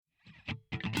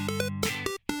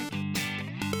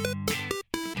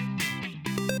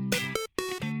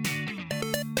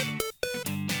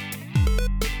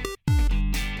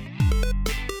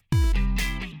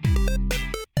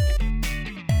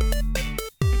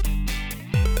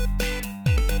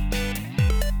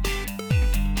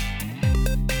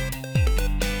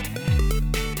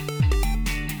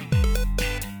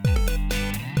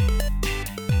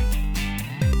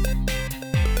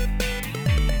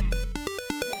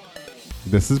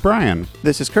This is Brian.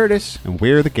 This is Curtis. And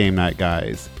we're the Game Night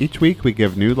Guys. Each week we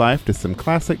give new life to some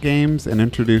classic games and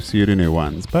introduce you to new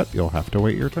ones, but you'll have to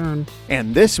wait your turn.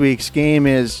 And this week's game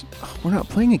is... we're not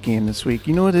playing a game this week.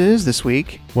 You know what it is this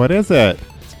week? What is it?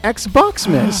 It's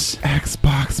Xboxmas.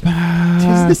 Xboxmas.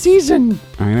 'Tis the season.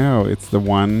 I know. It's the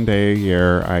one day a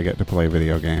year I get to play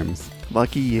video games.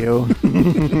 Lucky you.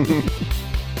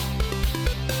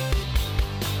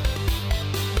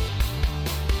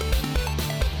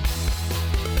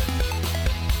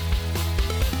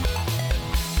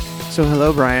 So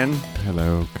hello, Brian.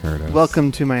 Hello, Curtis.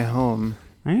 Welcome to my home.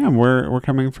 I am. We're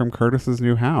coming from Curtis's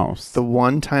new house. The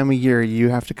one time a year you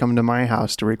have to come to my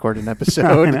house to record an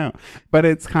episode. I know. But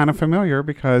it's kind of familiar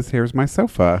because here's my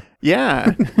sofa.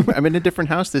 Yeah. I'm in a different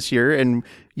house this year, and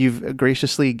you've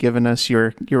graciously given us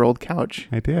your old couch.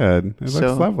 I did. It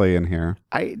looks lovely in here.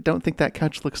 I don't think that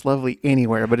couch looks lovely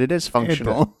anywhere, but it is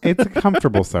functional. It's a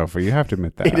comfortable sofa. You have to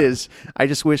admit that. It is. I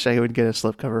just wish I would get a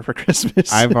slipcover for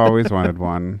Christmas. I've always wanted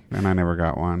one, and I never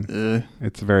got one.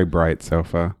 It's a very bright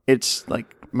sofa. It's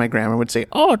like my grandma would say,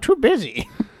 "Oh, too busy."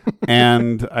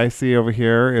 And I see over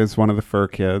here is one of the fur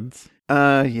kids.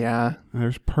 Yeah.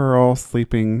 There's Pearl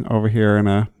sleeping over here in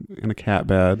a cat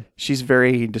bed. She's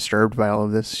very disturbed by all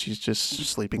of this. She's just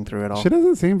sleeping through it all. She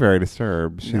doesn't seem very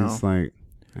disturbed. She's like...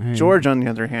 Hey. George, on the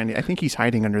other hand, I think he's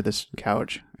hiding under this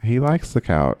couch. He likes the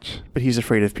couch. But he's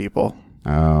afraid of people.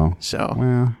 Oh. So,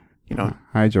 well, you know.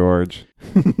 Hi, George.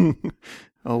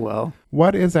 Oh, well.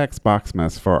 What is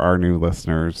Xboxmas for our new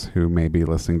listeners who may be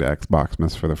listening to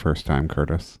Xboxmas for the first time,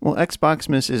 Curtis? Well,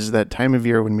 Xboxmas is that time of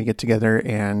year when we get together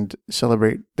and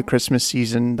celebrate the Christmas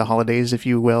season, the holidays, if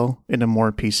you will, in a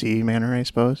more PC manner, I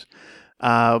suppose,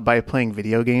 by playing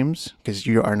video games, because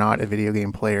you are not a video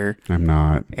game player. I'm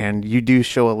not. And you do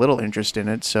show a little interest in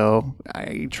it, so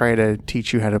I try to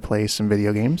teach you how to play some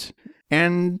video games.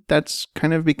 And that's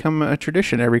kind of become a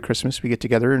tradition. Every Christmas we get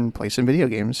together and play some video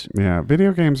games. Yeah,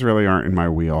 video games really aren't in my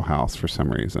wheelhouse for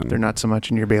some reason. They're not so much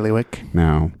in your bailiwick.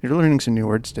 No. You're learning some new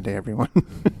words today, everyone.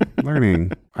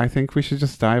 Learning. I think we should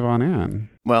just dive on in.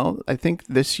 Well, I think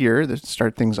this year, to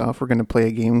start things off, we're going to play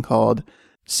a game called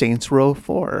Saints Row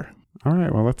 4. All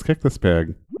right, well, let's kick this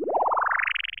pig.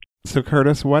 So,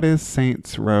 Curtis, what is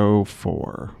Saints Row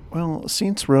 4? Well,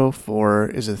 Saints Row 4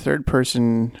 is a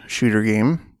third-person shooter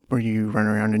game where you run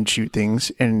around and shoot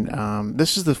things. And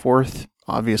this is the fourth,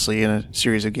 obviously, in a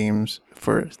series of games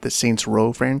for the Saints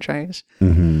Row franchise.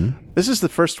 Mm-hmm. This is the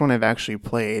first one I've actually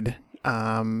played.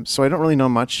 So I don't really know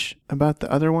much about the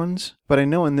other ones. But I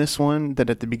know in this one that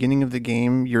at the beginning of the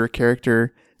game, your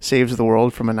character saves the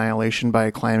world from annihilation by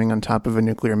climbing on top of a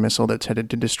nuclear missile that's headed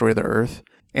to destroy the Earth.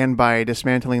 And by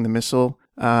dismantling the missile,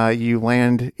 you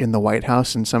land in the White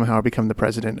House and somehow become the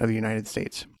president of the United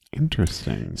States.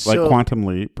 Interesting. So, like Quantum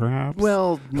Leap, perhaps?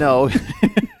 Well, no.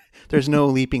 There's no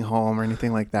leaping home or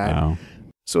anything like that. Oh.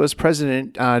 So as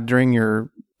president, during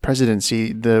your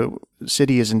presidency, the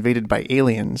city is invaded by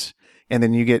aliens, and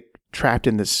then you get trapped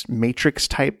in this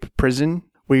Matrix-type prison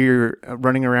where you're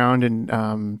running around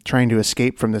and trying to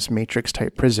escape from this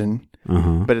Matrix-type prison.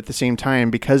 Uh-huh. But at the same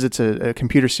time, because it's a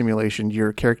computer simulation,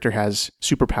 your character has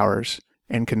superpowers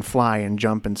and can fly and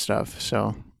jump and stuff,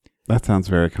 so... That sounds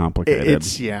very complicated.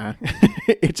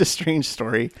 It's a strange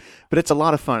story, but it's a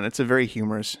lot of fun. It's a very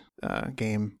humorous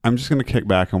game. I'm just going to kick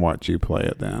back and watch you play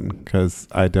it then, because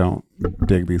I don't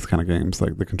dig these kind of games.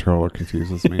 Like, the controller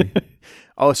confuses me.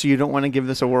 Oh, so you don't want to give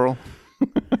this a whirl?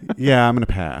 Yeah, I'm going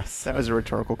to pass. That was a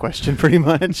rhetorical question, pretty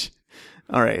much.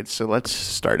 All right, so let's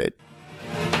start it.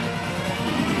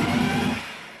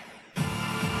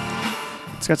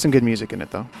 It's got some good music in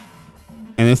it, though.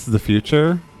 And this is the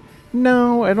future?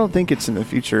 No, I don't think it's in the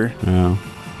future. No.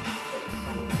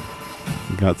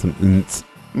 You got some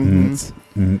going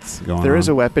on. There is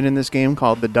a weapon in this game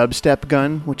called the dubstep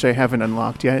gun, which I haven't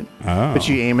unlocked yet. Oh. But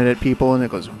you aim it at people and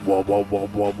it goes whoa, whoa, whoa,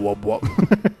 whoa, whoa, whoa.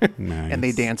 Nice. And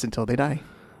they dance until they die.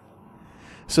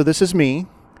 So this is me.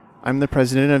 I'm the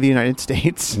president of the United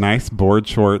States. Nice board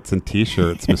shorts and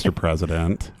t-shirts, Mr.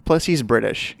 President. Plus he's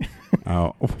British.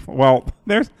 Oh, well,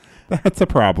 that's a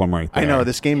problem right there. I know,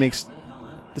 this game makes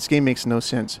no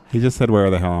sense. He just said, where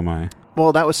the hell am I?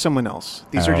 Well, that was someone else.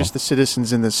 These are just the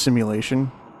citizens in this simulation.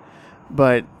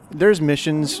 But there's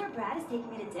missions. Brad is taking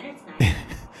me to dinner tonight.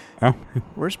 Oh.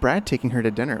 Where's Brad taking her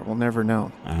to dinner? We'll never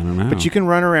know. I don't know. But you can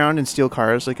run around and steal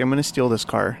cars. Like, I'm going to steal this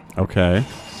car. Okay.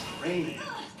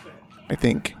 I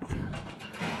think.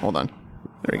 Hold on.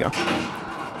 There we go.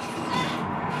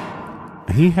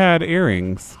 He had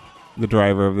earrings, the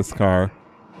driver of this car.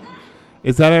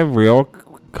 Is that a real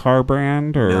car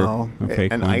brand or no, a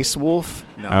fake an one? Ice Wolf?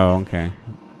 No. Oh, okay.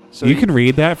 So you can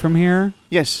read that from here?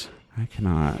 Yes. I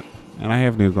cannot. And I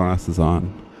have new glasses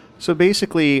on. So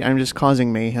basically, I'm just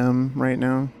causing mayhem right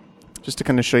now, just to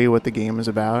kind of show you what the game is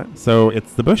about. So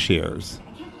it's the bush ears.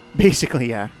 Basically,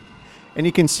 yeah. And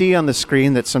you can see on the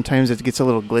screen that sometimes it gets a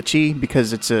little glitchy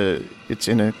because it's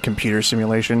in a computer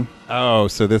simulation. Oh,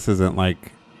 so this isn't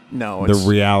like No, the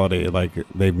reality. Like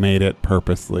they've made it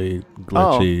purposely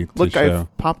glitchy to look, show.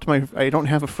 I've popped I don't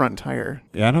have a front tire.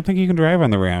 Yeah, I don't think you can drive on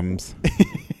the rims.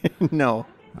 No.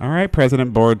 All right,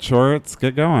 President Board Shorts,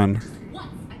 get going.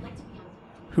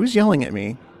 Who's yelling at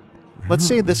me? Let's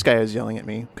say this guy is yelling at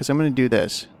me because I'm going to do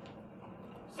this.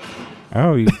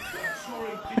 Oh,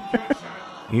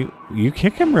 you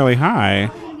kick him really high.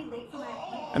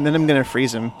 And then I'm going to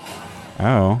freeze him.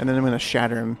 Oh. And then I'm going to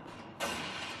shatter him.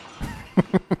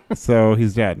 So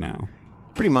he's dead now.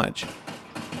 Pretty much.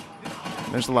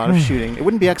 There's a lot of shooting. It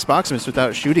wouldn't be Xboxmas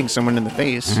without shooting someone in the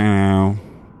face. I know.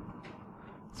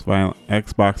 It's violent.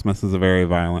 Xboxmas is a very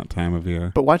violent time of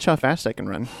year. But watch how fast I can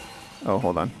run. Oh,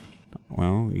 hold on.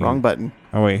 Well, Wrong button.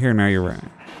 Oh, wait, here, now you're right.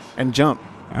 And jump.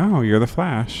 Oh, you're the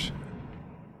Flash.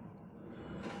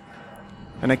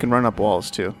 And I can run up walls,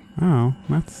 too. Oh,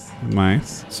 that's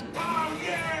nice.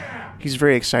 He's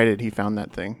very excited he found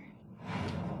that thing.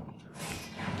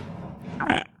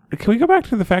 Can we go back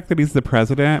to the fact that he's the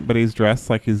president, but he's dressed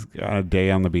like he's got a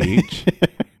day on the beach?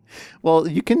 Well,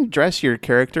 you can dress your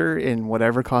character in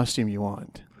whatever costume you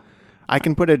want. I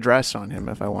can put a dress on him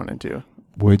if I wanted to.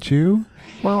 Would you?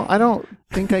 Well, I don't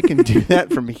think I can do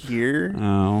that from here.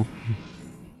 Oh.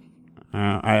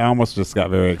 I almost just got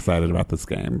very excited about this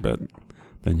game, but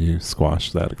then you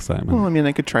squashed that excitement. Well, I mean,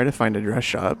 I could try to find a dress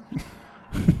shop.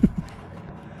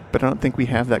 But I don't think we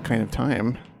have that kind of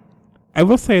time. I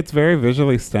will say it's very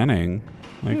visually stunning.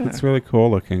 Like, Yeah. it's really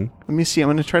cool looking. Let me see. I'm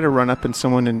going to try to run up on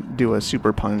someone and do a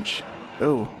super punch.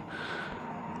 Oh.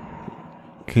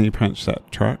 Can you punch that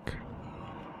truck?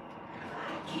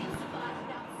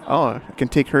 Oh, I can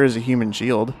take her as a human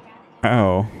shield.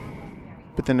 Oh.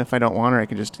 But then if I don't want her, I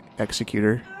can just execute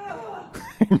her.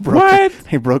 What?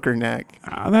 I broke her neck.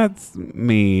 Oh, that's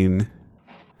mean.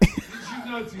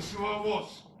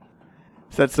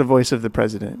 So that's the voice of the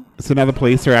president. So now the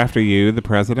police are after you, the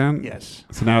president? Yes.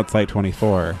 So now it's like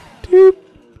 24. Doop,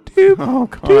 doop, Oh,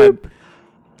 God. doop.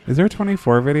 Is there a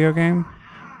 24 video game?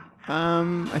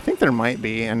 I think there might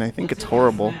be, and I think it's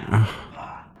horrible.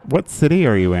 What city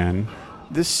are you in?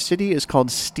 This city is called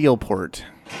Steelport.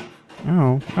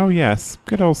 Oh yes.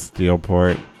 Good old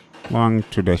Steelport. Long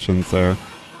traditions there.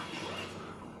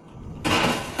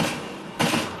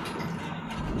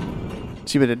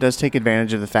 See, but it does take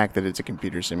advantage of the fact that it's a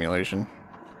computer simulation.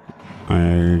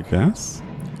 I guess.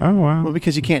 Oh, wow. Well,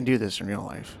 because you can't do this in real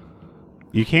life.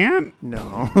 You can't?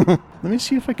 No. Let me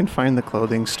see if I can find the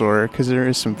clothing store, because there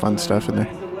is some fun stuff in there.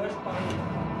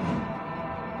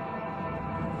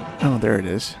 Oh, there it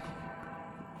is.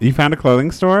 You found a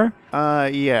clothing store?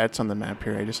 Yeah, it's on the map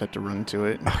here. I just have to run to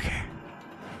it. Okay.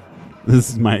 This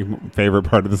is my favorite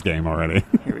part of this game already.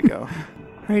 Here we go.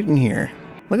 Right in here.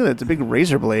 Look at that. It's a big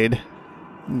razor blade.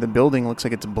 And the building looks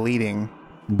like it's bleeding.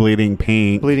 Bleeding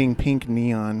pink. Bleeding pink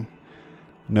neon.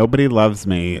 Nobody loves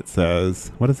me, it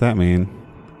says. What does that mean?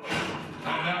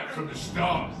 From the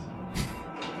stars.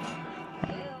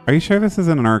 Are you sure this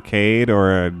isn't an arcade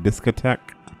or a discotheque?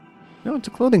 No, it's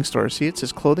a clothing store. See, it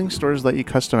says clothing stores let you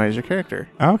customize your character.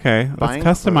 Okay, let's Buying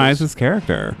customize clothes. his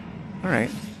character. All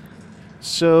right.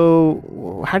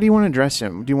 So, how do you want to dress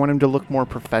him? Do you want him to look more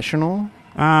professional?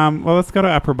 Well, let's go to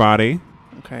upper body.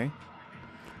 Okay.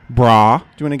 Bra. Do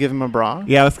you want to give him a bra?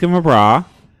 Yeah, let's give him a bra.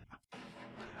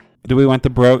 Do we want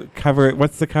the cover?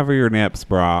 What's the cover your nips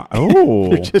bra? Oh,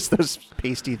 They're just those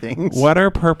pasty things. what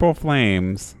are purple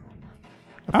flames?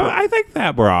 Oh, I think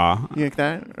that bra. You like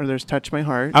that? Or there's Touch My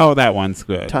Heart, Oh, that one's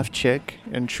good. Tough Chick,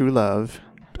 and True Love.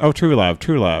 Oh, true love,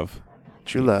 true love.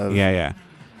 True Love. Yeah, yeah.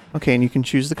 Okay, and you can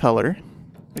choose the color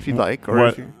if you'd like, or What?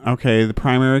 if you're Okay, the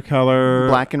primary color.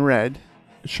 black and red.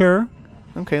 Sure.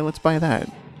 Okay, let's buy that.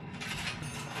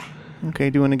 Okay,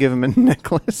 do you want to give him a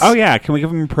necklace? Oh yeah, can we give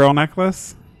him a pearl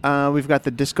necklace? We've got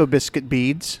the Disco Biscuit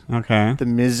beads, Okay. the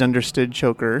Misunderstood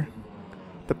choker,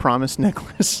 the Promise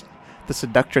necklace, the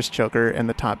Seductress choker, and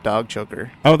the Top Dog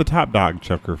choker. Oh, the top dog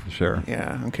choker for sure.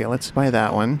 Yeah, okay, let's buy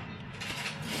that one.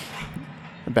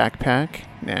 A backpack?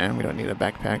 Nah, we don't need a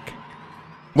backpack.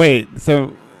 Wait,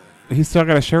 so he's still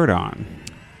got a shirt on.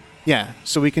 Yeah,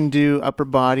 so we can do upper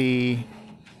body,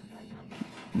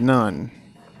 none.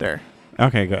 There.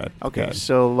 Okay, good. Okay, good.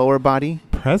 so lower body,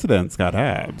 President's got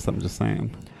abs. I'm just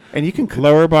saying. and you can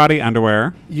Lower body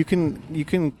underwear. you can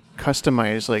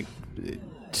customize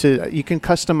you can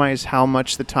customize how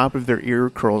much the top of their ear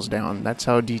curls down. That's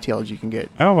how detailed you can get.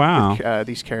 Oh wow.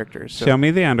 These characters. So Show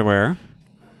me the underwear.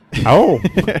 Oh,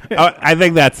 I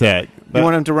think that's it. You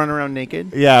want him to run around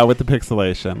naked? Yeah, with the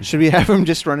pixelation. Should we have him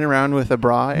just running around with a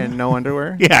bra and no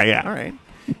underwear? Yeah. All right.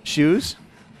 Shoes?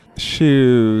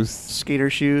 Skater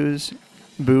shoes,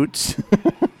 boots,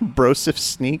 brosif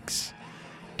sneaks,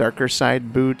 darker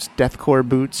side boots, deathcore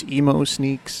boots, emo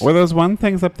sneaks. Were those one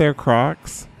things up there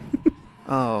Crocs?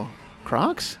 Oh,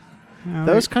 Crocs? Yeah,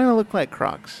 Those kind of look like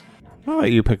Crocs. I'll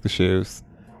let you pick the shoes.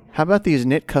 How about these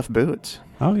knit cuff boots?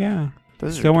 Oh, yeah.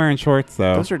 Those Still are, wearing shorts,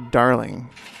 though. Those are darling.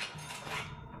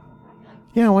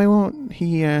 Yeah, why won't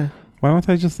he... Why won't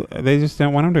they just... They just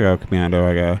didn't want him to go commando,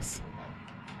 I guess.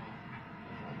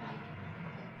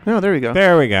 No, there we go.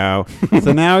 There we go.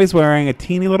 So now he's wearing a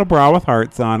teeny little bra with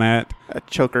hearts on it. A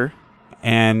choker.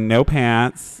 And no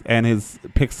pants. And his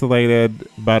pixelated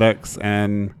buttocks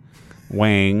and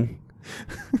wang.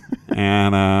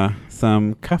 And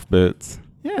some cuff boots.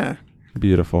 Yeah.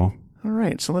 Beautiful. All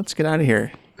right, so let's get out of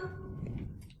here.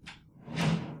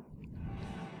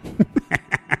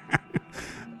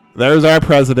 There's our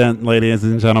president, ladies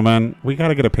and gentlemen. We got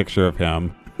to get a picture of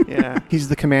him. Yeah, he's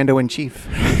the commander-in-chief.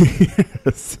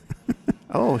 Yes.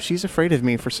 Oh, she's afraid of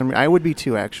me for some reason. I would be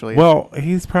too, actually. Well,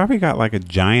 he's probably got like a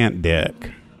giant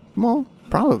dick. Well,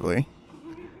 probably.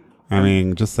 I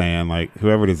mean, just saying, like,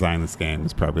 whoever designed this game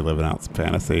is probably living out some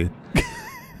fantasy.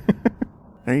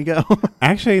 There you go.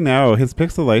 Actually, no, his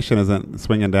pixelation isn't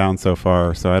swinging down so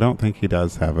far, so I don't think he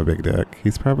does have a big dick.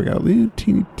 He's probably got a little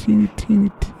teeny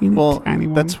Well, tiny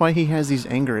one. that's why he has these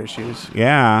anger issues.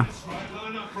 Yeah.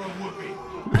 Line up for a whoopee.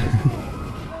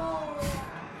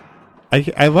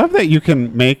 I love that you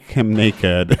can make him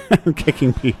naked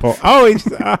kicking people. Oh, he's...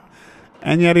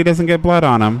 and yet he doesn't get blood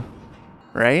on him.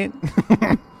 Right?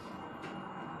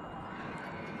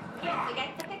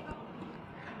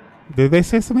 Did they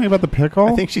say something about the pickle?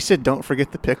 I think she said, don't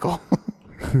forget the pickle.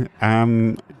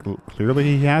 Clearly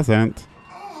he hasn't.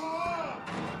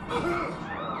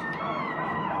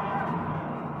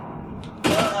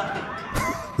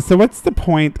 So what's the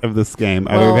point of this game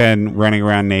other than running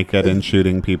around naked and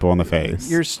shooting people in the face?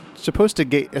 You're supposed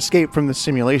to escape from the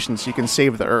simulation so you can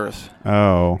save the Earth.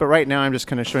 Oh. But right now I'm just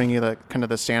kind of showing you the kind of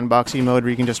the sandboxy mode where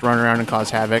you can just run around and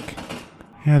cause havoc.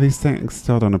 Yeah, these things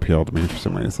still don't appeal to me for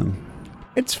some reason.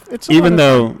 It's even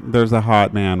though there's a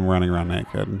hot man running around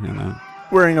naked, you know.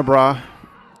 Wearing a bra.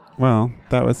 Well,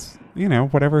 that was, you know,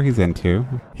 whatever he's into.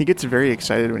 He gets very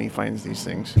excited when he finds these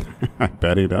things. I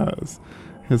bet he does.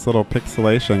 His little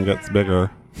pixelation gets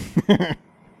bigger.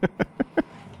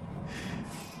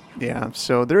 Yeah,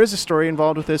 so there is a story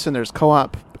involved with this, and there's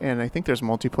co-op, and I think there's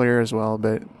multiplayer as well,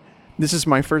 but this is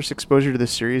my first exposure to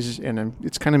this series, and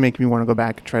it's kind of making me want to go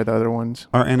back and try the other ones.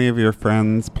 Are any of your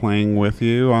friends playing with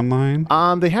you online?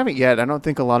 They haven't yet. I don't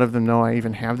think a lot of them know I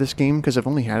even have this game, because I've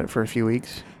only had it for a few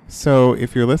weeks. So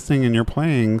if you're listening and you're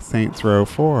playing Saints Row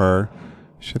 4, you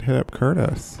should hit up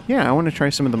Curtis. Yeah, I want to try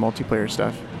some of the multiplayer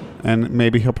stuff. And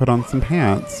maybe he'll put on some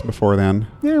pants before then.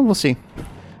 Yeah, we'll see.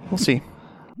 We'll see.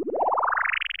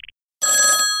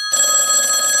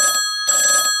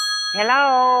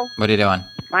 Hello. What are you doing?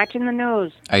 Watching the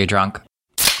news. Are you drunk?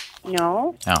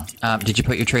 No. Oh. Did you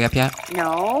put your tree up yet?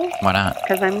 No. Why not?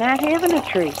 Because I'm not having a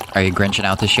tree. Are you grinching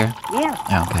out this year? Yeah.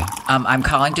 Oh, okay. I'm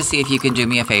calling to see if you can do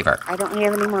me a favor. I don't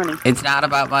have any money. It's not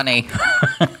about money.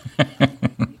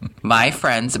 My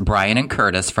friends Brian and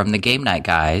Curtis from the Game Night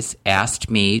Guys asked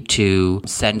me to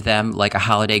send them like a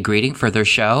holiday greeting for their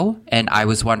show, and I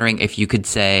was wondering if you could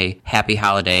say, Happy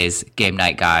Holidays, Game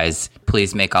Night Guys.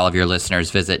 Please make all of your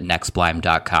listeners visit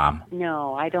nextblime.com.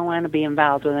 No, I don't want to be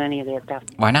involved with any of that stuff.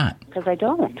 Why not? Because I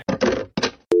don't.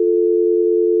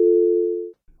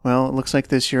 Well, it looks like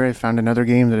this year I found another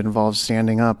game that involves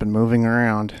standing up and moving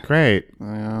around. Great.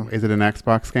 Yeah. Is it an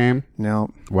Xbox game?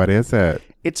 No. What is it?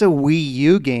 It's a Wii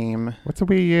U game. What's a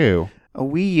Wii U? A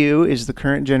Wii U is the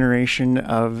current generation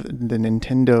of the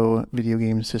Nintendo video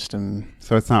game system.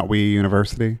 So it's not Wii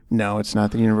University? No, it's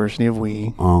not the University of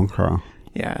Wii. Okay.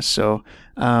 Yeah, so...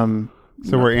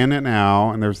 So we're in it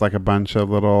now, and there's like a bunch of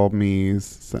little Miis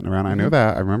sitting around. I know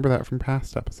that. I remember that from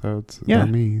past episodes. Yeah. They're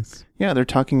Miis. Yeah, they're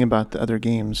talking about the other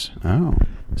games. Oh.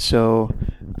 So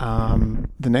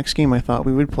the next game I thought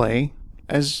we would play,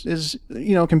 as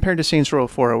you know, compared to Saints Row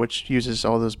 4, which uses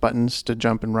all those buttons to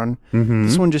jump and run,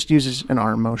 this one just uses an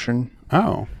arm motion.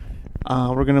 Oh.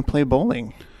 We're going to play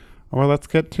bowling. Well, let's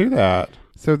get to that.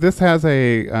 So this has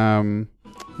a,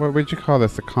 what would you call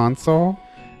this, a console?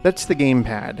 That's the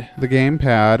gamepad. The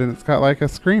gamepad, and it's got like a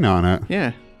screen on it.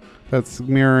 Yeah. That's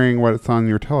mirroring what's on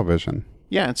your television.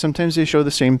 Yeah, and sometimes they show the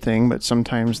same thing, but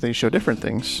sometimes they show different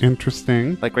things.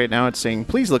 Interesting. Like right now it's saying,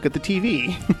 please look at the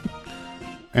TV.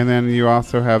 And then you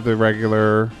also have the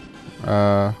regular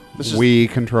This is Wii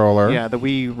controller. Yeah, the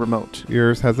Wii remote.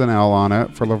 Yours has an L on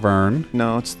it for Laverne.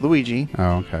 No, it's Luigi.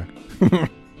 Oh, okay.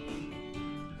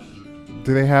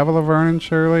 Do they have a Laverne and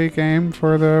Shirley game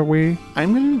for the Wii?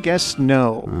 I'm going to guess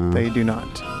no, they do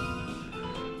not.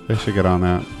 They should get on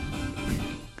that.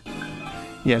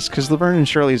 Yes, because Laverne and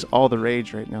Shirley is all the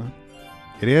rage right now.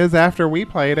 It is after we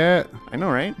played it. I know,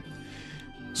 right?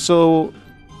 So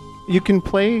you can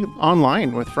play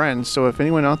online with friends. So if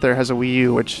anyone out there has a Wii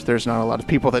U, which there's not a lot of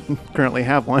people that currently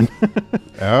have one.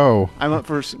 Oh. I'm up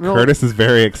for... Curtis is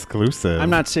very exclusive. I'm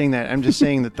not saying that. I'm just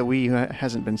saying that the Wii U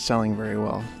hasn't been selling very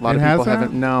well. A lot of people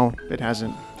haven't. No, it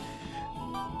hasn't.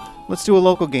 Let's do a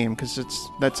local game because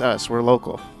that's us. We're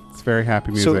local. It's very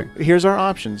happy music. So here's our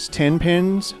options: 10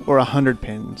 pins or 100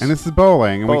 pins. And this is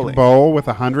bowling. And we can bowl with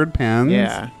 100 pins.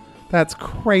 Yeah. That's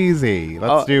crazy.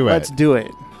 Let's do it. Let's do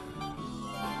it.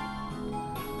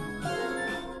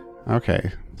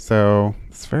 Okay. So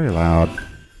it's very loud.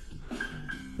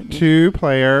 2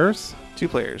 players. 2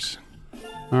 players.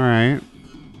 All right.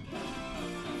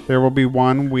 There will be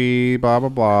one Wii, blah, blah,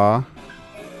 blah.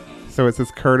 So it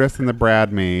says Curtis and the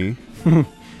Brad me.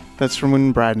 That's from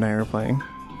when Brad and I were playing.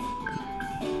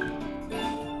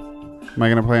 Am I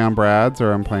going to play on Brad's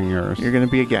or I'm playing yours? You're going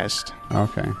to be a guest.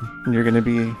 Okay. And you're going to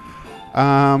be...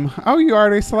 Oh, you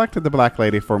already selected the black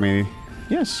lady for me.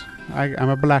 Yes. I'm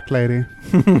a black lady.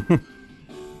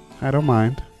 I don't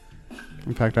mind.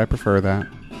 In fact, I prefer that.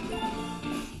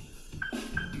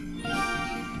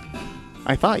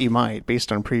 I thought you might,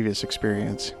 based on previous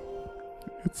experience.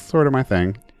 It's sort of my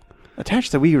thing.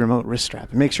 Attach the Wii remote wrist strap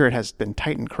and make sure it has been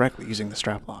tightened correctly using the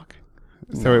strap lock.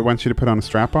 So it wants you to put on a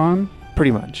strap on?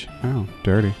 Pretty much. Oh,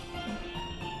 dirty.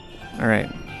 All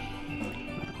right.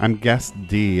 I'm guest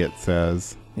D, it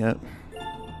says. Yep.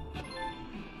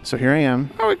 So here I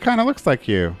am. Oh, it kind of looks like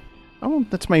you. Oh,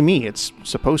 that's my me. It's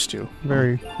supposed to.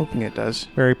 Very. I'm hoping it does.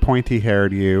 Very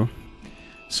pointy-haired you.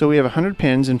 So we have 100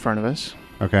 pins in front of us.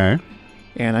 Okay.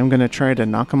 And I'm going to try to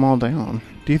knock them all down.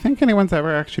 Do you think anyone's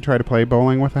ever actually tried to play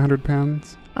bowling with 100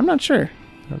 pins? I'm not sure.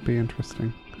 That would be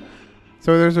interesting.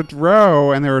 So there's a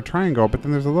row and there's a triangle, but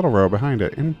then there's a little row behind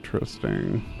it.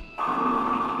 Interesting.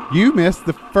 You missed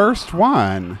the first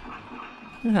one.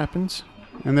 It happens.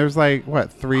 And there's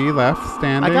 3 left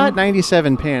standing? I got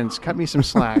 97 pins. Cut me some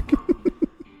slack.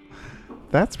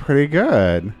 That's pretty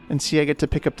good. And see, I get to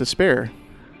pick up the spare.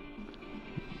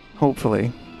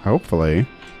 Hopefully. Hopefully.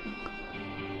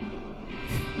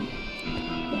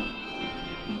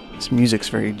 This music's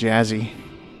very jazzy.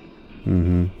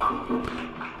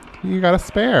 Mm-hmm. You got a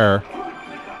spare.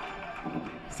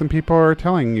 Some people are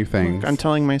telling you things. Look, I'm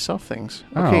telling myself things.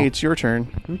 Oh. Okay, it's your turn.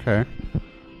 Okay.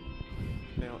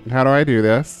 How do I do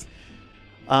this?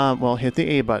 Well, hit the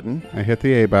A button. I hit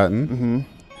the A button. Mm-hmm.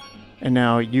 And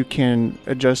now you can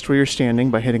adjust where you're standing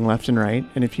by hitting left and right.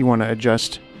 And if you want to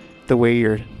adjust the way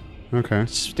you're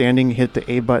standing, hit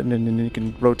the A button, and then you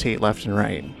can rotate left and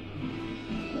right.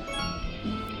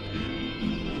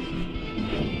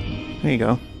 There you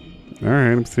go. All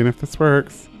right, I'm seeing if this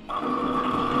works.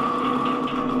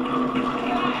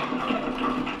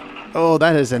 Oh,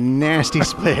 that is a nasty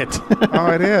split.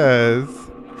 Oh, it is.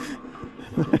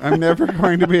 I'm never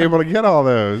going to be able to get all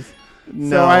those.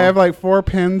 No. So I have 4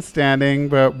 pins standing,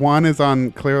 but one is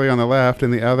clearly on the left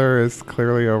and the other is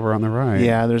clearly over on the right.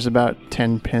 Yeah, there's about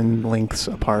 10 pin lengths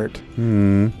apart.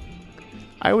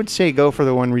 I would say go for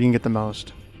the one where you can get the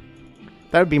most.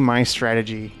 That would be my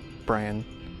strategy, Brian.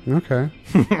 Okay.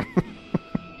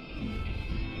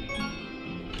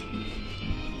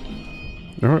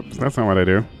 Oops, that's not what I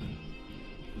do.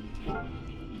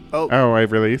 Oh, I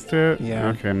released it? Yeah.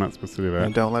 Okay, I'm not supposed to do that.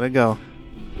 And don't let it go.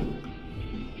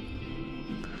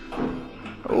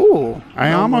 Ooh.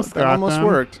 I almost got almost them.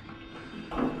 worked.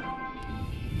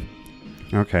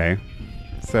 Okay.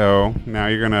 So now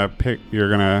you're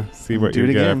gonna see what Do you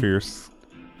it get again. after your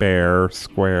spare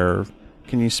square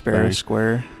Can you spare a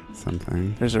square?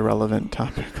 something. There's a relevant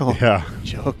topical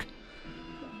joke.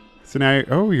 So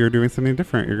now, you're doing something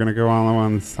different. You're gonna go on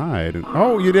one side. And,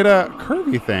 you did a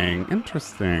curvy thing.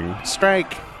 Interesting.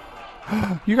 Strike.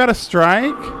 You got a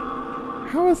strike?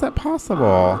 How is that possible?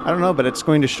 I don't know, but it's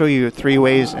going to show you 3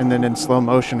 ways and then in slow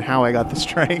motion how I got the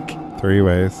strike. 3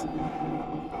 ways.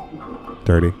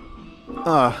 Dirty.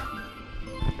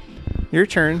 Your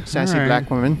turn, sassy All right. black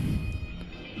woman.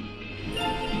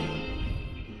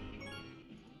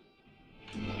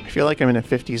 I feel like I'm in a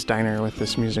 50s diner with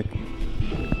this music.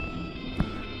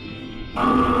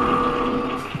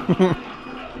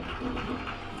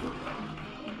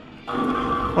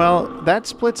 Well, that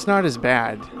split's not as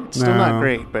bad. It's still not No.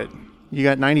 great, but you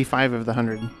got 95 of the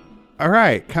 100. All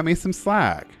right, cut me some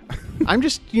slack. I'm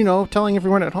just, telling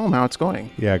everyone at home how it's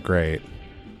going. Yeah, great.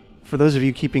 For those of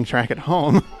you keeping track at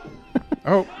home.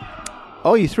 Oh.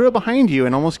 Oh, you threw it behind you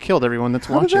and almost killed everyone that's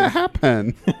watching. How did that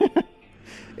happen?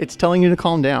 It's telling you to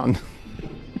calm down.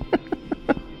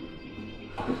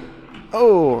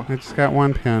 Oh. I just got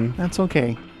one pin. That's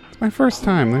okay. It's my first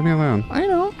time. Leave me alone. I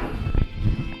know.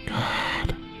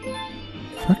 God.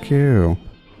 Fuck you.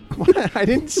 I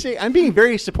didn't say... I'm being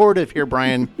very supportive here,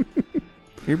 Brian.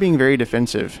 You're being very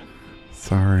defensive.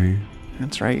 Sorry.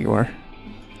 That's right, you are.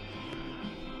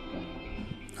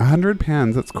 100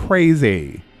 pins. That's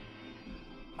crazy.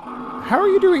 How are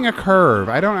you doing a curve?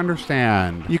 I don't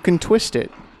understand. You can twist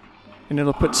it, and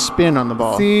it'll put spin on the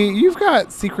ball. See, you've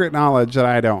got secret knowledge that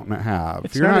I don't have.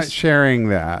 You're not sharing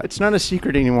that. It's not a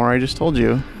secret anymore. I just told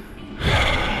you.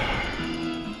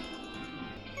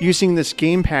 Using this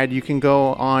gamepad, you can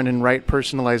go on and write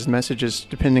personalized messages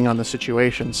depending on the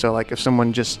situation. So, like, if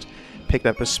someone just picked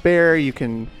up a spare, you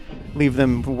can leave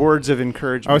them words of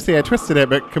encouragement. Oh, see, I twisted it,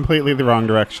 but completely the wrong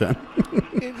direction.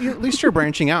 At least you're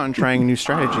branching out and trying new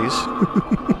strategies.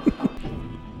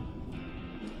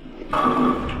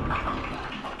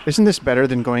 Isn't this better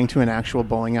than going to an actual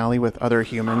bowling alley with other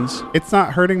humans? It's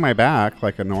not hurting my back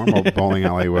like a normal bowling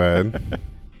alley would.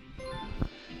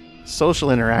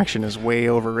 Social interaction is way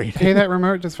overrated. Hey, that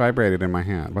remote just vibrated in my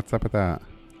hand. What's up with that?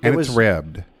 And it's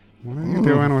ribbed. What are you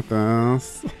doing with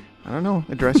this? I don't know.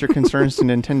 Address your concerns to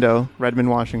Nintendo, Redmond,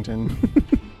 Washington.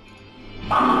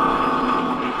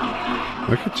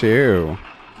 Look at you.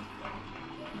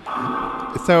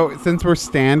 So, since we're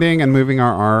standing and moving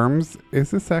our arms, is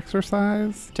this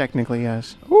exercise? Technically,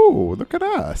 yes. Ooh, look at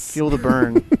us. Feel the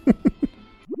burn.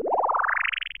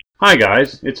 Hi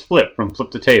guys, it's Flip from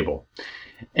Flip the Table.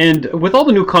 And with all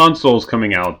the new consoles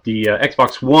coming out, the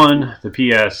Xbox One, the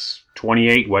PS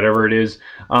 28, whatever it is,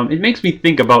 it makes me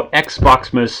think about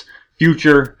Xboxmas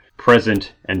future,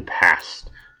 present, and past.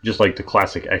 Just like the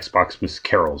classic Xboxmas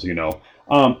carols,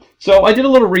 So I did a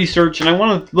little research, and I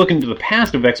want to look into the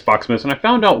past of Xboxmas, and I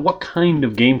found out what kind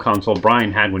of game console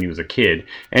Brian had when he was a kid.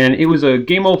 And it was a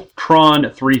Game of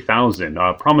Tron 3000,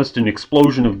 promised an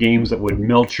explosion of games that would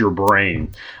melt your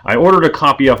brain. I ordered a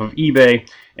copy off of eBay,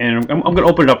 and I'm going to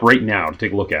open it up right now to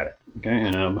take a look at it. Okay,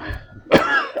 and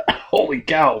holy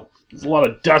cow, there's a lot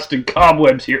of dust and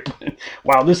cobwebs here.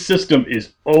 Wow, this system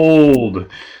is old.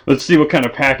 Let's see what kind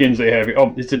of pack-ins they have here.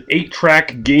 Oh, it's an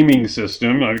 8-track gaming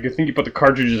system. I think you put the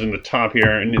cartridges in the top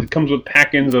here, and it comes with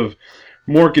pack-ins of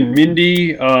Mork and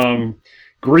Mindy,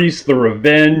 Grease the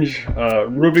Revenge,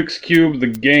 Rubik's Cube the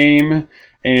game,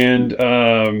 and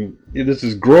this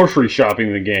is Grocery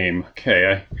Shopping the game.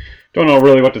 Okay, I don't know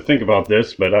really what to think about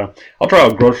this, but I'll try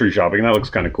out grocery shopping. That looks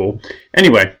kind of cool.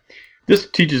 Anyway, this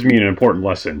teaches me an important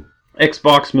lesson.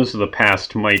 Xboxmas of the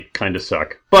past might kind of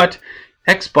suck, but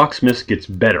Xboxmas gets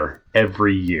better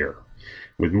every year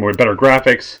with better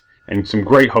graphics and some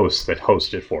great hosts that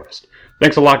host it for us.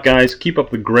 Thanks a lot, guys. Keep up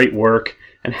the great work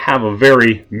and have a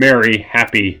very merry,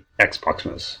 happy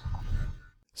Xboxmas.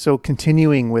 So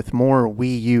continuing with more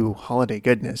Wii U holiday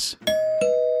goodness.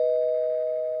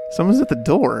 Someone's at the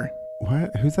door.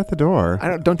 What? Who's at the door?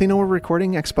 Don't they know we're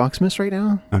recording Xboxmas right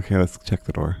now? Okay, let's check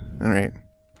the door. All right.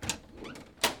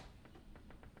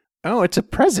 Oh, it's a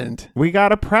present. We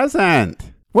got a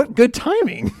present. What good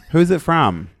timing. Who's it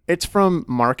from? It's from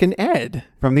Mark and Ed.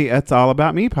 From the It's All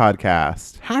About Me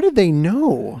podcast. How did they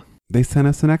know? They sent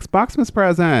us an Xboxmas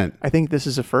present. I think this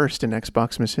is a first in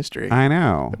Xboxmas history. I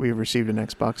know. That we've received an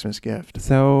Xboxmas gift.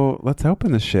 So let's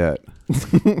open the shit.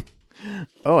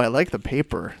 Oh, I like the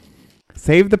paper.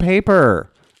 Save the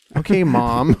paper. Okay,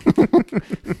 Mom.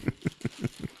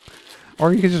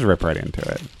 Or you could just rip right into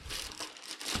it.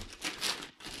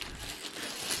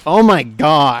 Oh my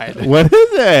God. What is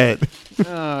it?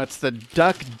 Oh, it's the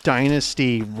Duck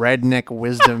Dynasty Redneck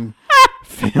Wisdom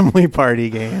Family Party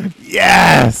game.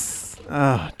 Yes.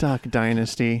 Oh, Duck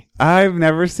Dynasty. I've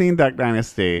never seen Duck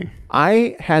Dynasty.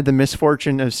 I had the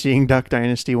misfortune of seeing Duck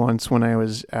Dynasty once when I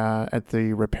was at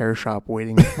the repair shop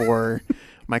waiting for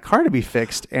my car to be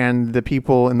fixed, and the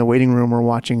people in the waiting room were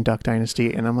watching Duck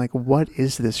Dynasty, and I'm like, what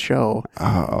is this show?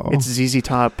 Oh. It's ZZ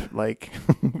Top, like...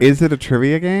 Is it a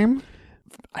trivia game?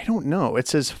 I don't know. It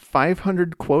says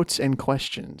 500 quotes and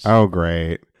questions. Oh,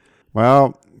 great.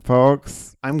 Well,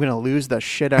 folks. I'm going to lose the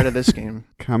shit out of this game.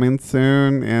 Coming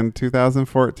soon in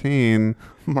 2014.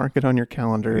 Mark it on your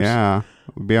calendars. Yeah.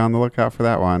 Be on the lookout for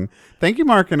that one. Thank you,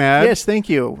 Mark and Ed. Yes, thank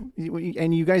you.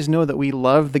 And you guys know that we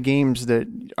love the games that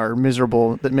are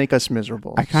miserable, that make us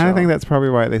miserable. I kind of think that's probably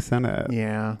why they sent it.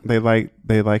 Yeah. They like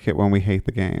it when we hate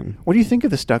the game. What do you think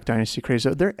of this Duck Dynasty craze?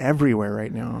 They're everywhere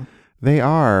right now. They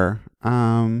are.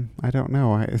 I don't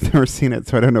know. I've never seen it,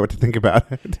 so I don't know what to think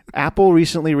about it. Apple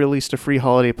recently released a free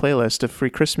holiday playlist of free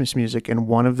Christmas music, and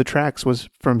one of the tracks was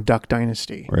from Duck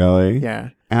Dynasty. Really? Yeah.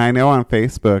 And I know on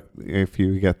Facebook, if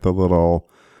you get the little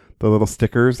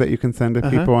stickers that you can send to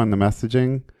people on the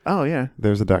messaging, Oh, yeah.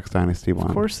 there's a Duck Dynasty one.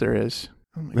 Of course there is.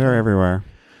 Oh my They're God. everywhere.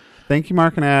 Thank you,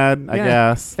 Mark and Ed, I Yeah,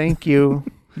 guess. Thank you.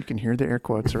 You can hear the air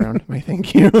quotes around my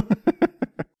thank you.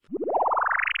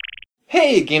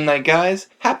 Hey, Game Night guys!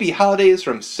 Happy holidays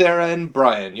from Sarah and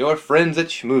Brian, your friends at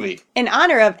Schmovie. In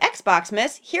honor of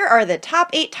Xboxmas, here are the top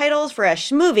 8 titles for a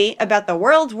schmovie about the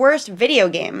world's worst video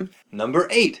game. Number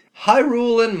 8,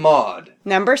 Hyrule and Maude.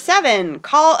 Number 7,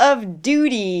 Call of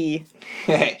Duty.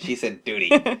 She said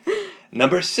duty.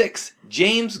 Number 6,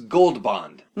 James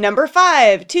Goldbond. Number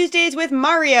 5, Tuesdays with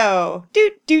Mario.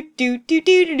 Doot doot doot doot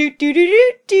doot doot doot doot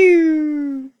doot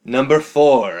doot. Number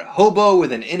 4, Hobo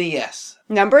with an NES.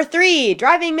 Number 3,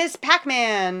 Driving Miss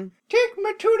Pac-Man. Take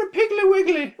me to the Piggly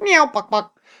Wiggly. Meow buck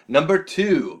buck. Number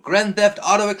 2, Grand Theft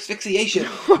Auto Asphyxiation.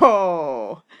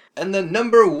 Oh. And the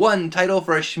number 1 title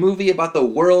for a schmovie about the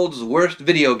world's worst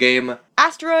video game.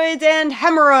 Asteroids and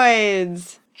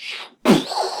Hemorrhoids.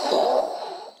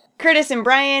 Curtis and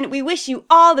Brian, we wish you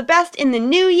all the best in the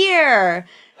new year.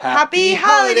 Happy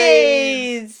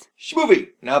holidays! Schmovie,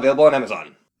 now available on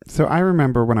Amazon. So I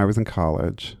remember when I was in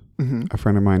college, a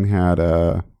friend of mine had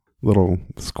a little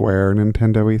square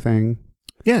Nintendo-y thing.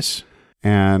 Yes.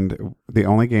 And the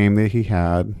only game that he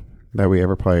had that we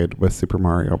ever played was Super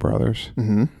Mario Brothers.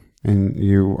 Mm-hmm. And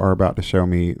you are about to show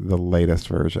me the latest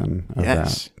version of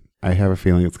that. I have a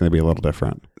feeling it's going to be a little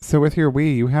different. So with your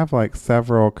Wii, you have like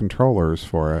several controllers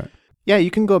for it. Yeah,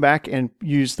 you can go back and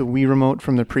use the Wii remote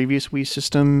from the previous Wii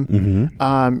system.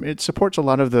 Mm-hmm. It supports a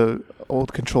lot of the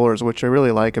old controllers, which I really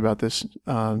like about this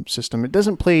system. It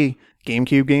doesn't play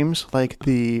GameCube games like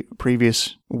the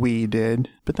previous Wii did,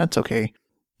 but that's okay.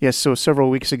 Yes, so several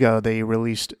weeks ago, they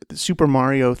released the Super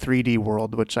Mario 3D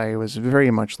World, which I was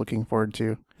very much looking forward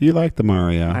to. You like the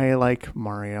Mario. I like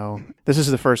Mario. This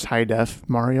is the first high-def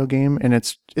Mario game, and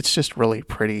it's just really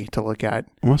pretty to look at.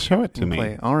 Well, show it to and me.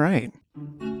 play. All right.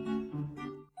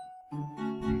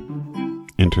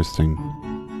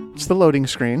 Interesting. It's the loading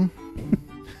screen.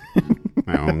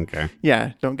 Oh, okay.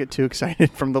 Yeah, don't get too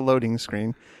excited from the loading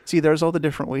screen. See, there's all the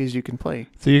different ways you can play.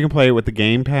 So you can play it with the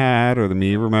gamepad or the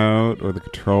Mii remote or the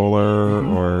controller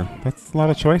or... That's a lot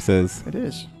of choices. It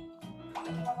is.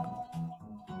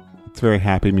 It's very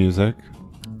happy music.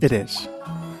 It is.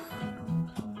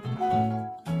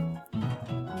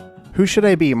 Who should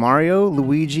I be, Mario,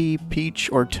 Luigi,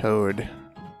 Peach, or Toad?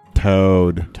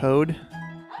 Toad. Toad?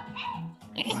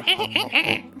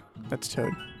 That's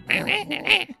Toad.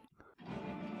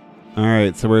 All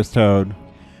right, so where's Toad?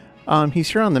 He's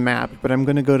here on the map, but I'm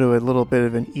going to go to a little bit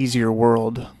of an easier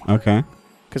world. Okay.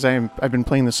 Because I've been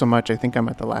playing this so much, I think I'm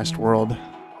at the last world.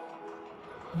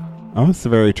 Oh, it's a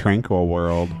very tranquil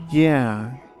world.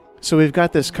 Yeah. So we've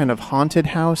got this kind of haunted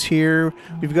house here.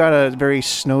 We've got a very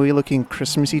snowy-looking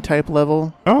Christmassy type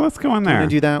level. Oh, let's go in there. Want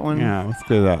to do that one? Yeah, let's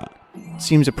do that.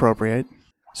 Seems appropriate.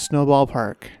 Snowball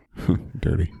Park.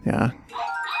 Dirty. Yeah.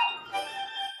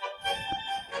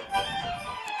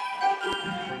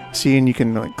 See, and you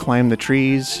can like climb the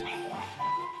trees.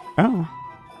 Oh.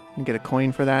 You get a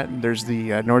coin for that. There's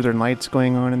the Northern Lights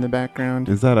going on in the background.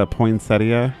 Is that a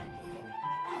poinsettia?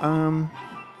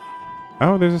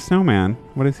 Oh, there's a snowman.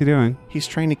 What is he doing? He's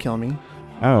trying to kill me.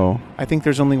 Oh. I think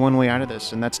there's only one way out of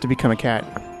this, and that's to become a cat.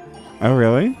 Oh,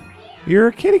 really? You're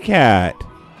a kitty cat.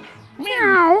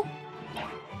 Meow.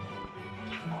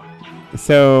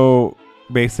 So,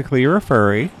 basically, you're a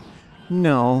furry.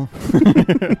 No.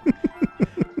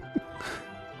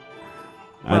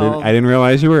 I didn't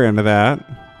realize you were into that.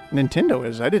 Nintendo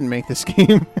is. I didn't make this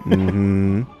game.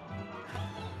 Mm-hmm.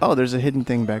 Oh, there's a hidden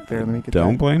thing back there. Let me get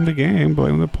Don't that. blame the game,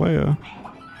 blame the player.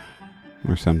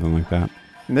 Or something like that.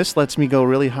 And this lets me go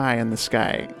really high in the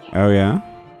sky. Oh, yeah?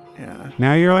 Yeah,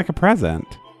 Now you're like a present.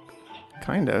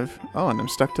 kind of. Oh, and I'm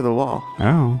stuck to the wall.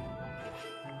 Oh.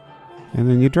 And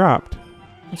then you dropped.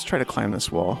 Let's try to climb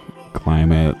this wall.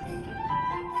 Climb it.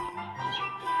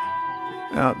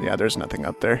 Oh, yeah, there's nothing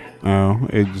up there. Oh,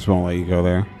 it just won't let you go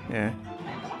there. Yeah.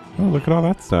 Oh, look at all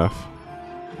that stuff.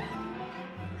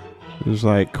 There's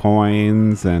like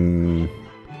coins and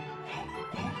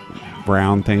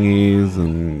brown thingies,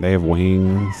 and they have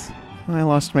wings. I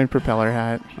lost my propeller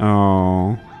hat.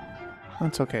 Oh.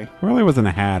 That's okay. It really wasn't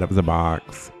a hat, it was a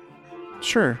box.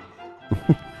 Sure.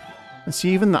 And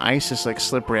see, even the ice is like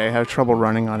slippery. I have trouble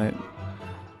running on it.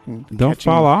 And Don't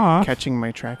fall off. Catching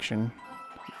my traction.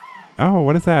 Oh,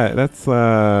 what is that? That's,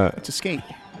 It's a skate.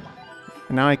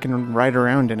 And now I can ride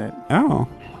around in it. Oh.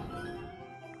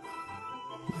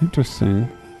 Interesting.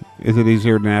 Is it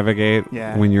easier to navigate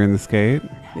Yeah. when you're in the skate?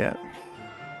 Yeah.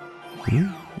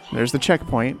 Yeah. There's the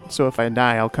checkpoint, so if I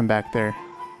die, I'll come back there.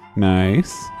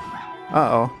 Nice.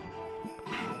 Uh-oh.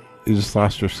 You just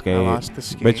lost your skate. I lost the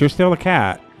skate. But you're still a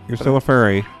cat. You're still a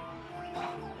furry.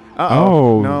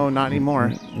 Uh-oh. Oh. No, not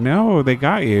anymore. No, they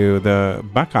got you. The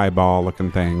buckeye ball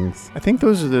looking things. I think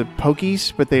those are the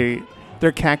pokies, but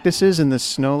they're cactuses in the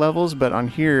snow levels, but on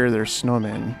here, they're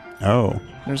snowmen. Oh.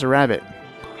 There's a rabbit.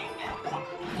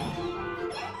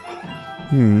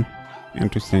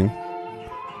 Interesting.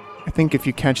 I think if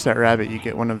you catch that rabbit, you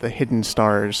get one of the hidden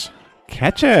stars.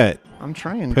 Catch it. I'm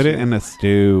trying Put to. it in a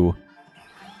stew.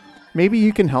 Maybe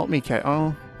you can help me catch.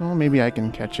 Oh, well, maybe I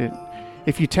can catch it.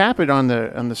 If you tap it on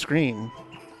the screen,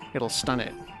 it'll stun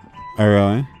it. Oh,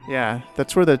 really? Yeah,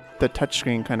 that's where the touch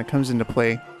screen kind of comes into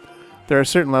play. There are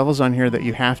certain levels on here that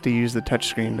you have to use the touch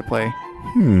screen to play.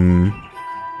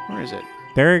 Where is it?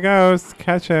 There he goes.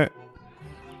 Catch it.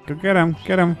 Go get him.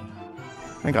 Get him.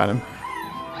 I got him.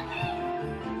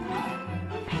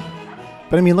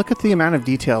 But I mean, look at the amount of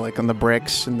detail, like on the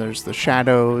bricks, and there's the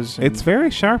shadows. And It's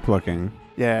very sharp looking.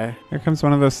 yeah. Here comes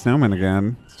one of those snowmen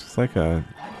again. It's just like a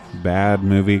bad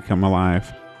movie come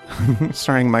alive.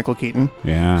 Starring Michael Keaton.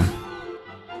 Yeah.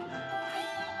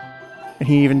 And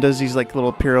he even does these like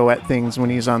little pirouette things when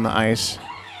he's on the ice.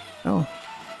 Oh.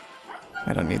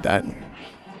 I don't need that.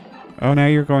 Oh, now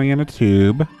you're going in a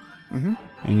tube.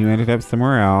 And you ended up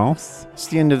somewhere else. It's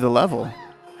the end of the level.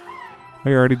 Oh,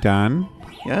 you're already done?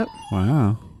 Yep.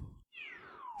 Wow.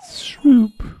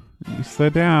 Swoop. You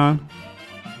slid down.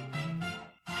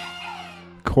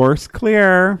 Course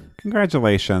clear.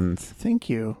 Congratulations. Thank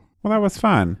you. Well, that was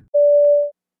fun.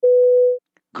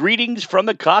 Greetings from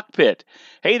the cockpit.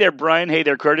 Hey there, Brian. Hey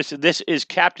there, Curtis. This is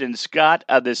Captain Scott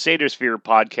of the Satyrosphere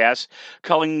podcast,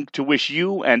 calling to wish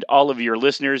you and all of your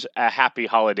listeners a happy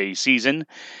holiday season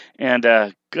and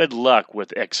good luck with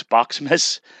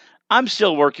Xboxmas. I'm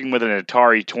still working with an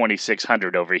Atari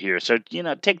 2600 over here, so,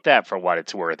 take that for what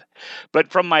it's worth. But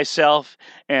from myself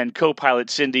and co-pilot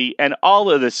Cindy and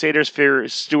all of the Satyrosphere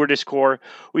Stewardess Corps,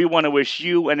 we want to wish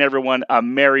you and everyone a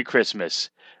Merry Christmas.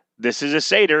 This is a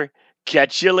Satyr.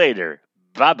 Catch you later.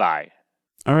 Bye-bye.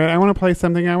 All right, I want to play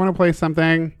something.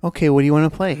 Okay, what do you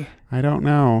want to play? I don't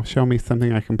know. Show me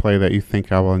something I can play that you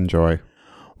think I will enjoy.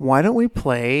 Why don't we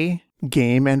play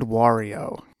Game and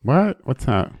Wario? What? What's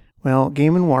that? Well,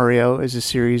 Game and Wario is a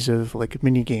series of like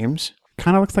mini games.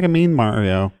 Kind of looks like a mean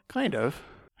Mario. Kind of.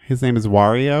 His name is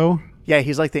Wario? Yeah,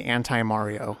 he's like the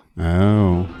anti-Mario.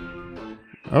 Oh.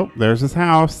 Oh, there's his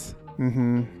house.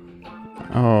 Mm-hmm.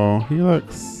 Oh, he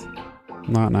looks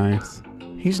not nice.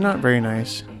 He's not very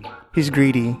nice. He's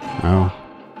greedy. Oh.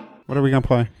 What are we going to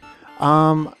play?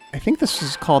 I think this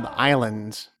is called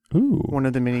Islands. Ooh. One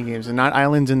of the mini games, and not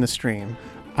Islands in the Stream.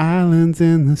 Islands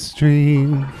in the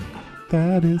stream.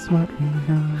 That is what we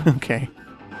are. Okay.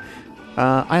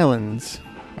 Islands.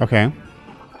 Okay.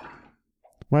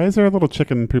 Why is there a little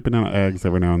chicken pooping out eggs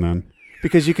every now and then?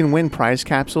 Because you can win prize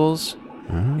capsules,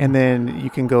 and then you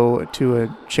can go to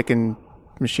a chicken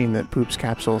machine that poops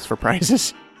capsules for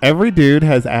prizes. Every dude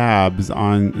has abs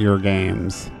on your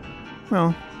games.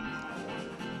 Well,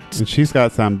 and she's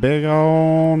got some big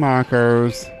old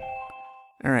knockers.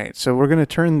 all right. So we're going to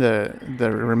turn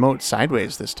the remote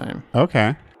sideways this time.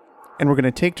 Okay. And we're going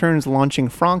to take turns launching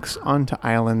Francs onto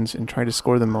islands and try to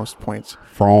score the most points.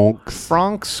 Francs.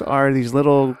 Francs are these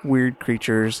little weird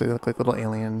creatures. They look like little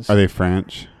aliens. Are they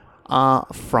French?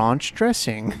 French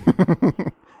dressing.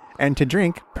 And to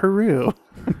drink, Peru.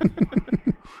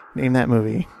 Name that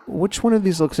movie. Which one of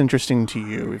these looks interesting to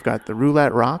you? We've got the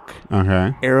Roulette Rock,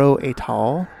 Okay. Arrow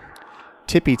Atoll,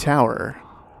 Tippy Tower,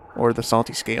 or the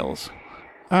Salty Scales.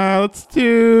 Let's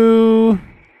do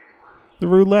the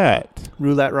roulette.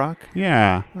 Roulette Rock?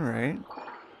 Yeah. All right.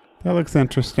 That looks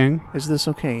interesting. Is this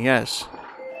okay? Yes.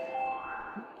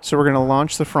 So we're going to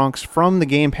launch the Francs from the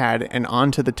gamepad and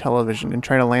onto the television and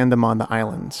try to land them on the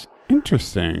islands.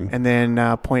 Interesting. And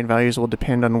then point values will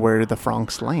depend on where the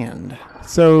Francs land.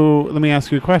 So let me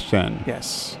ask you a question.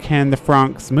 Yes. Can the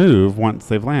Francs move once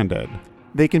they've landed?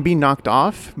 They can be knocked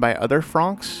off by other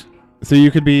Francs. So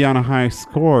you could be on a high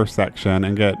score section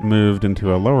and get moved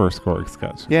into a lower score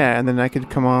section. Yeah, and then I could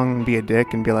come on and be a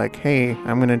dick and be like, hey,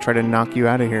 I'm going to try to knock you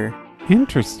out of here.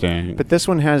 Interesting. But this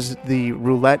one has the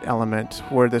roulette element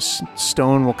where this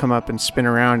stone will come up and spin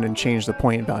around and change the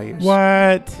point values.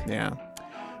 What? Yeah.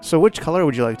 So which color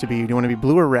would you like to be? Do you want to be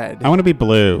blue or red? I want to be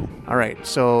blue. All right,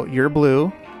 so you're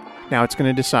blue. Now it's going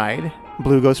to decide.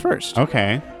 Blue goes first.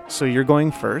 Okay. So you're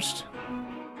going first.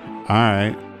 All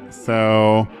right.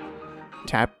 So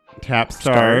Tap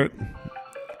start.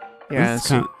 Yeah.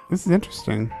 This is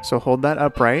interesting. So hold that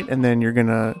upright, and then you're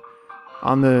gonna,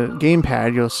 on the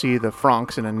gamepad, you'll see the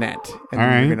francs in a net. And All then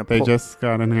right, you're gonna they just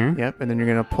got in here. Yep, and then you're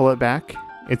gonna pull it back,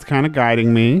 It's kind of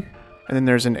guiding me. and then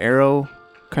there's an arrow,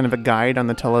 kind of a guide on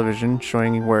the television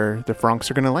showing you where the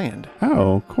francs are gonna land.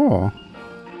 Oh, cool.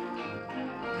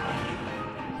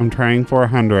 I'm trying for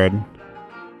 100.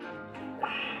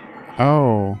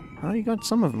 Oh, Oh, you got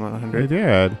some of them on I 100.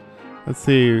 did. Let's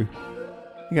see. You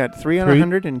got 3 on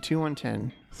 100 and 2 on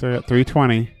 10. So I got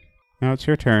 320. Now it's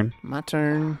your turn. My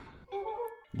turn.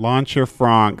 Launch your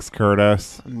francs,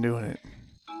 Curtis. I'm doing it.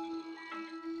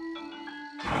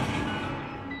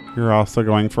 You're also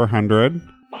going for 100.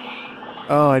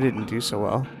 Oh, I didn't do so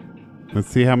well. Let's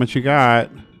see how much you got.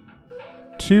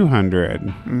 200.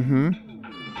 Mm-hmm.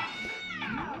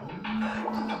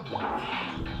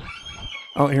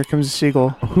 Oh, here comes a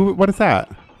seagull. What is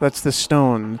that? That's the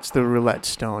stone. It's the roulette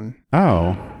stone.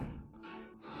 Oh.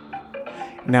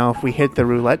 Now, if we hit the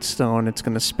roulette stone, it's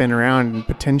going to spin around and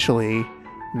potentially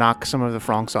knock some of the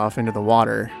francs off into the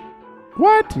water.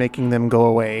 What? Making them go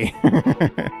away.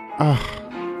 Ugh.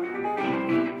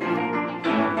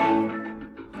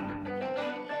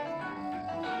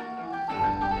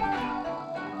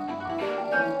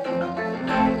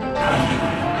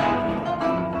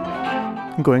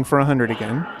 I'm going for 100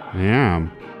 again. Yeah.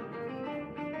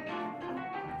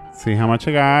 See how much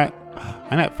I got.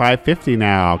 I'm at 550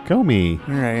 now. Go me.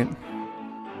 All right.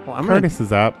 Well, Curtis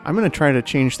is up. I'm going to try to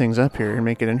change things up here and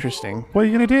make it interesting. What are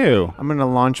you going to do? I'm going to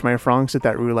launch my francs at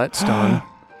that roulette stone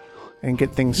and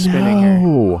get things spinning here.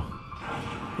 No.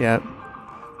 Yep.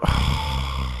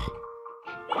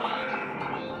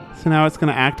 So now it's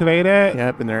going to activate it?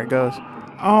 Yep, and there it goes.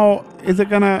 Oh, is it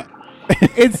going to...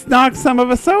 It's knocked some of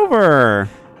us over.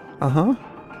 Uh-huh.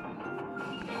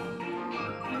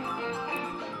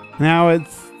 Now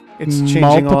it's changing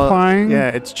multiplying?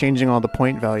 it's changing all the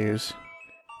point values.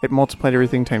 It multiplied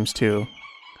everything times 2.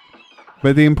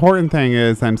 But the important thing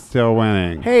is I'm still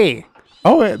winning. Hey!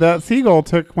 Oh, that seagull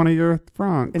took one of your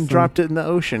francs. And dropped it in the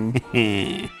ocean.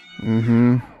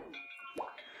 Mm-hmm.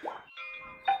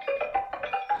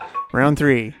 Round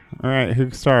 3. All right, who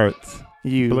starts?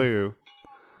 You. Blue.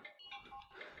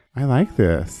 I like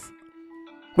this.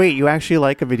 Wait, you actually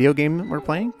like a video game that we're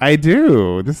playing? I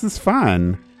do. This is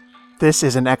fun. This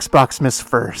is an Xboxmas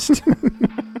first.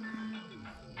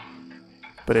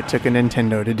 But it took a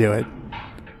Nintendo to do it.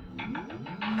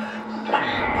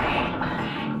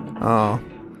 Oh.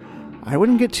 I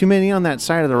wouldn't get too many on that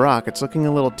side of the rock. It's looking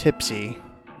a little tipsy.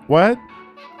 What?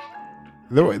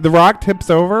 The rock tips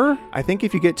over? I think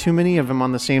if you get too many of them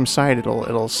on the same side,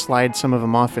 it'll slide some of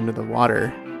them off into the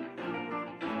water.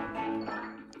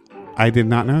 I did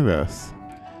not know this.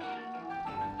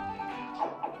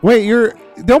 Wait,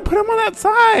 don't put them on that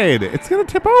side. It's going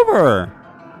to tip over.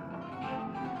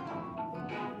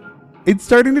 It's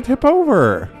starting to tip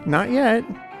over. Not yet.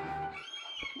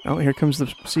 Oh, here comes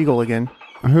the seagull again.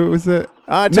 Who is it?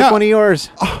 Ah, it took one of yours.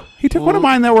 Oh, he took one of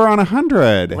mine that were on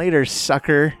 100. Later,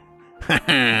 sucker.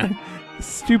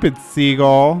 Stupid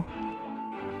seagull.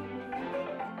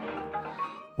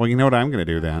 Well, you know what I'm going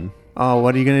to do then? Oh,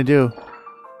 what are you going to do?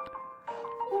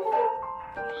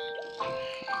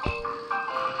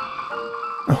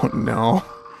 Oh, no.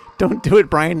 Don't do it,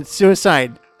 Brian. It's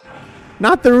suicide.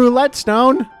 Not the roulette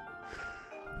stone.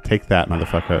 Take that,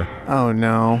 motherfucker. Oh,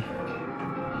 no.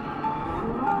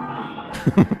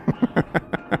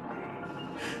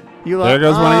 There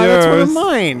goes one of yours. That's one of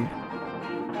mine.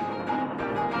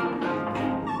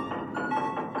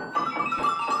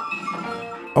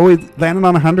 Oh, it landed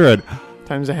on 100.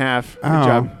 Times a half. Good Oh,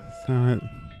 job. so it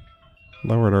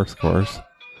lowered our scores.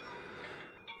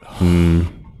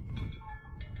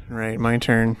 Right, my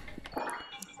turn.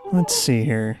 Let's see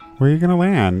here. Where are you going to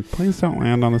land? Please don't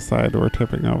land on the side we're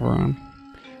tipping over on.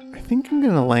 I think I'm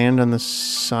going to land on the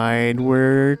side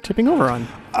we're tipping over on.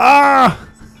 Ah!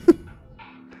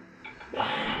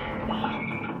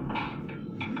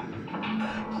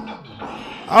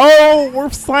 Oh, we're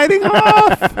sliding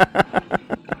off.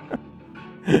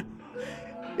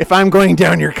 If I'm going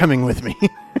down, you're coming with me.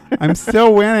 I'm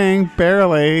still winning,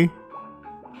 barely.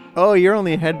 Oh, you're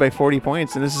only ahead by 40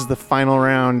 points, and this is the final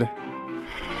round.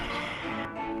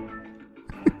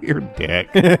 You're a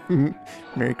dick.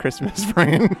 Merry Christmas,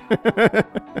 Brian.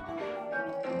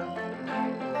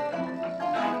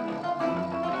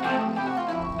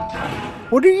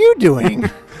 What are you doing?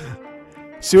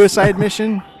 Suicide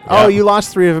mission? Oh, you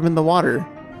lost 3 of them in the water.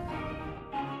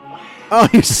 Oh,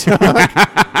 you suck.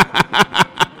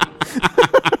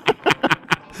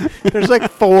 There's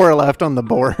like 4 left on the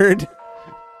board.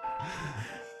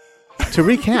 To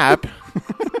recap,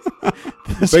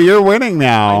 But you're winning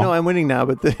now. I know I'm winning now,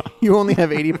 but you only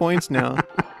have 80 points now.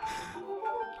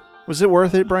 Was it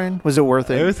worth it, Brian? Was it worth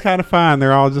it? It was kind of fun.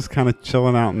 They're all just kind of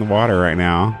chilling out in the water right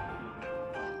now.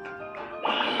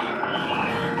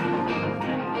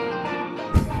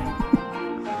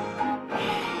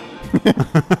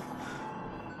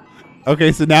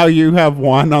 Okay, so now you have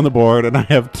 1 on the board and I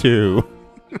have 2.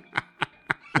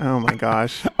 Oh my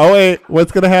gosh. Oh wait,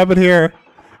 what's gonna happen here?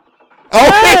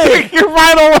 Oh, hey! Your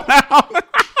final one out.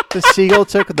 The seagull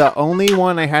took the only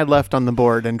one I had left on the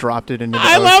board and dropped it into the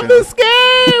ocean. love this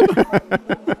game.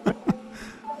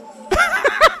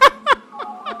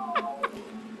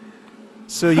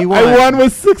 So you won. I won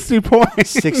with 60 points.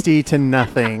 60 to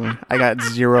nothing. I got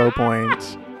 0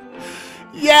 points.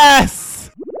 Yes.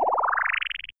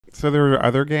 So there were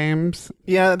other games?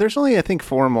 Yeah, there's only, I think,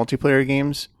 4 multiplayer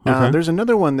games. Okay. There's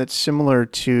another one that's similar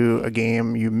to a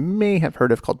game you may have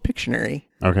heard of called Pictionary.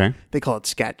 Okay. They call it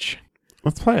Sketch.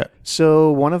 Let's play it.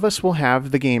 So one of us will have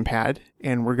the gamepad,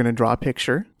 and we're going to draw a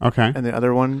picture. Okay. And the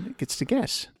other one gets to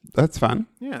guess. That's fun.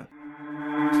 Yeah.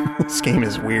 This game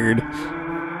is weird.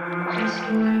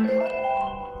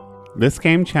 This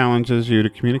game challenges you to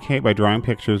communicate by drawing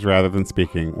pictures rather than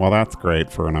speaking. Well, that's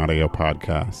great for an audio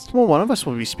podcast, Well, one of us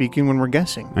will be speaking when we're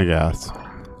guessing. I guess.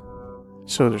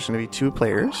 So there's going to be 2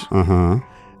 players. Uh-huh.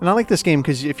 And I like this game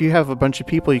because if you have a bunch of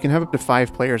people, you can have up to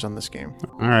 5 players on this game.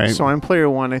 All right. So I'm player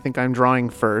 1. I think I'm drawing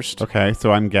first. Okay,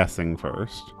 so I'm guessing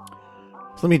first.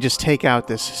 So let me just take out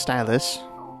this stylus.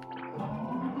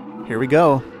 Here we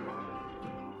go.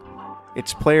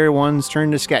 It's player 1's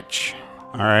turn to sketch.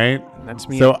 All right. That's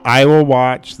me. So I will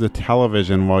watch the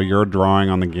television while you're drawing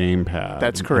on the gamepad.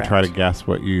 That's correct. And try to guess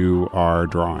what you are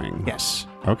drawing. Yes.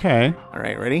 Okay. All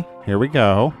right, ready? Here we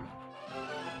go.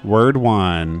 Word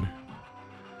 1.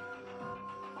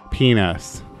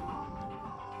 Penis.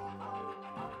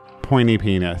 Pointy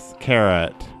penis.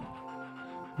 Carrot.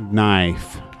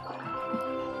 Knife.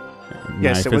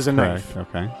 Yes, it was is a correct. knife.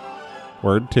 Okay.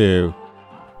 Word 2.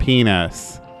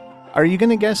 Penis. Are you going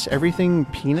to guess everything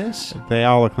penis? They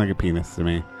all look like a penis to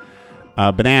me.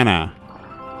 Banana.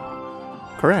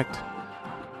 Correct.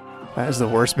 That is the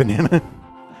worst banana.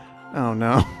 Oh,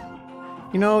 no.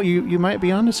 You know, you might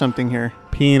be onto something here.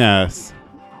 Penis.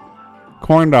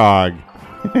 Corn dog.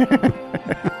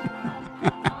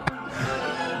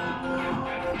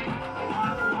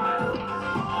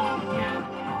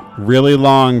 Really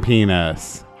long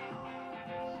penis.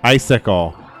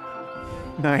 Icicle.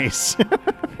 Nice.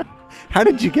 How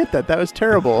did you get that? That was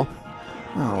terrible.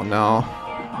 Oh, no.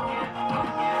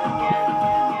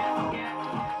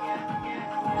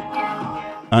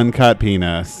 Uncut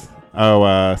penis.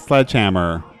 Oh,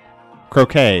 sledgehammer.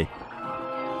 Croquet.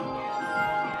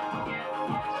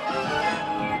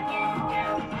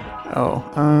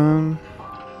 Oh,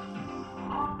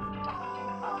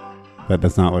 That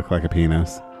does not look like a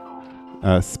penis.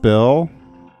 Spill.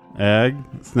 Egg.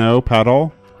 Snow.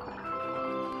 Puddle.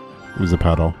 It was a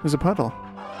puddle. it was a puddle.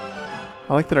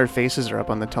 I like that our faces are up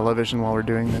on the television while we're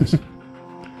doing this.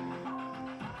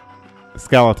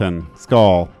 Skeleton.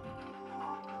 Skull.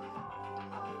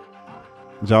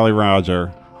 Jolly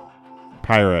Roger.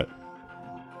 Pirate.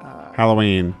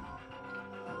 Halloween.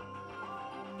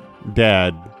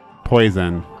 Dead.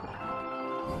 Poison.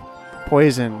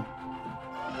 Poison.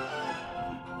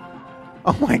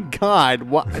 Oh my god.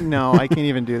 What? No, I can't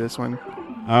even do this one.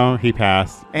 Oh, he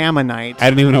passed. Ammonite. I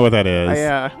don't even know what that is.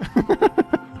 Yeah.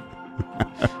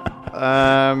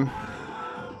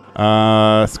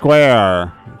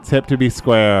 Square. Tip to be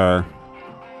square.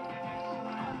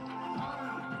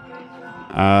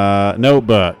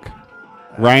 Notebook.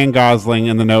 Ryan Gosling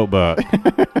in the Notebook.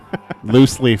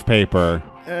 Loose leaf paper.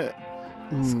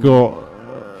 School.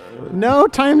 No,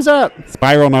 time's up.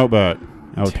 Spiral notebook.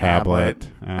 Oh, tablet.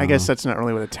 I guess that's not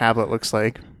really what a tablet looks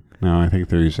like. No, I think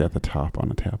they're usually at the top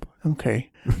on a tablet. Okay.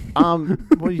 Well,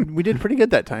 we did pretty good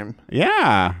that time.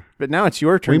 Yeah. But now it's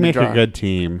your turn We to make draw. a good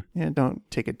team. Yeah, don't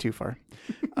take it too far.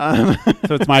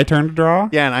 So it's my turn to draw?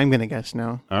 Yeah, and I'm going to guess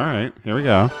now. All right. Here we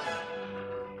go.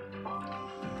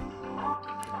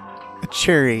 A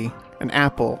cherry. An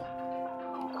apple.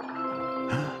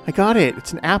 I got it.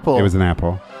 It's an apple. It was an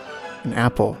apple. An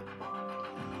apple.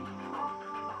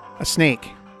 A snake.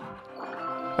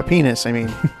 A penis, I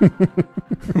mean.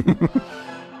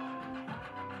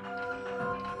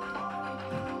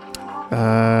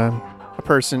 A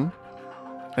person.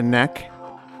 A neck.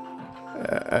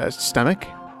 A stomach.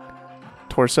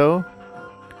 Torso.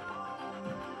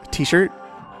 A t-shirt.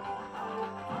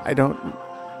 I don't...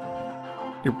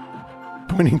 You're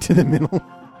pointing to the middle.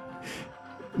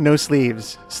 No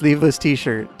sleeves. Sleeveless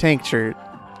t-shirt. Tank shirt.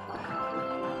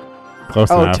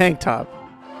 Close Oh, enough. tank top.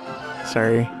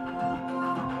 Sorry.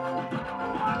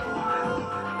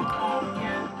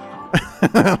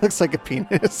 Looks like a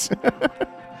penis.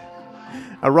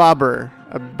 A robber,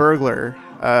 a burglar,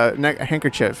 a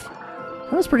handkerchief.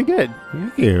 That was pretty good.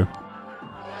 Thank you.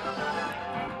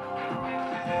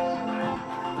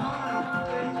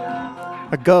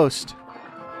 A ghost.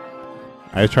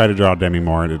 I tried to draw Demi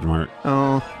Moore. It didn't work.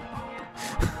 Oh.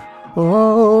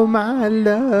 Oh, my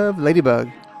love.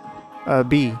 Ladybug. A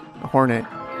bee. A hornet.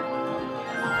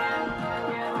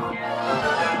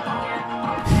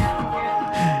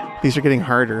 These are getting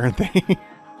harder, aren't they?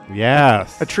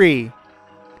 Yes. A tree.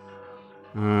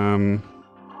 Um.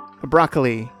 A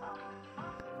broccoli.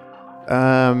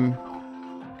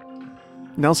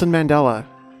 Nelson Mandela.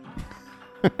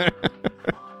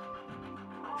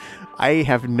 I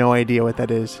have no idea what that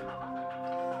is.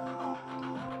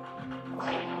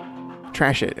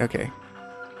 Trash it. Okay.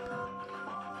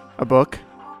 A book.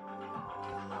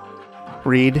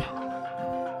 Read.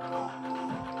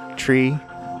 Tree.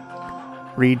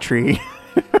 Read tree.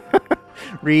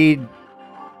 Read.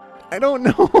 I don't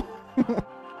know.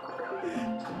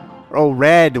 Oh,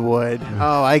 redwood.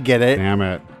 Oh, I get it. Damn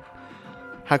it.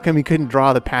 How come you couldn't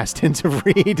draw the past tense of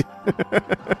read?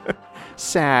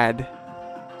 Sad.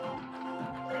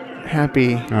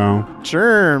 Happy. Oh.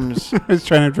 Germs. I was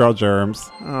trying to draw germs.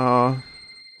 Oh.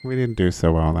 We didn't do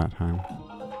so well that time.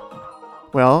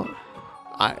 Well,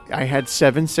 I had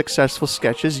 7 successful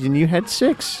sketches and you had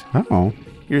 6. Oh.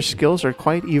 Your skills are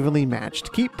quite evenly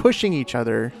matched. Keep pushing each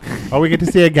other. Oh, we get to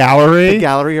see a gallery? The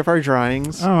gallery of our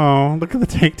drawings. Oh, look at the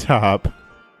tank top.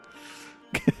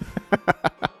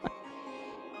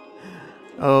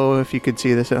 Oh, if you could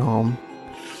see this at home.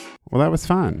 Well, that was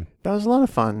fun. That was a lot of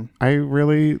fun. I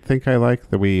really think I like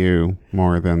the Wii U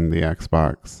more than the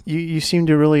Xbox. You seem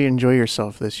to really enjoy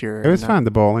yourself this year. It was fun.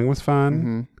 The bowling was fun.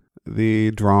 Mm-hmm. The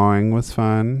drawing was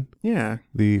fun. Yeah.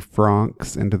 The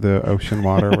Francs into the ocean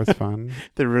water was fun.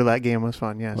 The roulette game was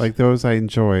fun, yes. Like those I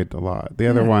enjoyed a lot. The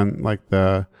other one, like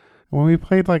when we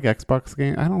played like Xbox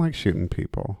game, I don't like shooting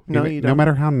people. No, you don't. No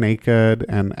matter how naked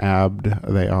and abbed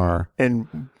they are. And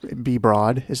be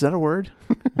broad. Is that a word?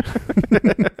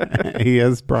 He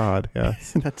is broad,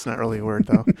 yes. That's not really a word,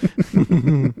 though.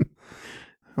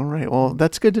 All right. Well,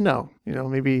 that's good to know. You know,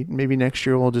 maybe next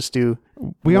year we'll just do.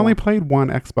 We only played one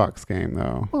Xbox game,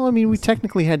 though. Well, I mean, we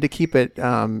technically had to keep it.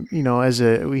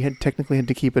 Technically had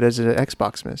to keep it as an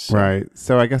Xboxmas. So. Right.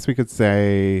 So I guess we could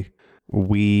say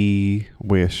we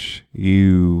wish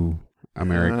you a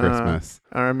Merry Christmas.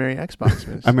 Or a Merry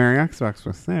Xboxmas. A Merry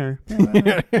Xboxmas. There.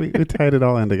 Yeah, we tied it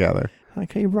all in together. I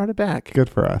like how you brought it back. Good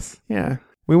for us. Yeah.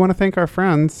 We want to thank our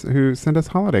friends who sent us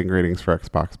holiday greetings for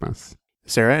Xboxmas.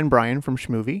 Sarah and Brian from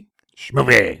Schmovie.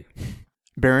 Schmovie.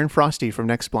 Baron Frosty from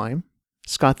Next Blime.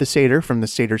 Scott the Satyr from the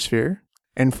Satyr Sphere.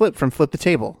 And Flip from Flip the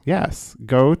Table. Yes.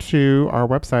 Go to our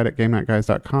website at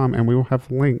GameNightGuys.com and we will have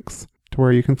links to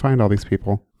where you can find all these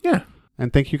people. Yeah.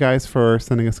 And thank you guys for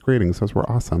sending us greetings. Those were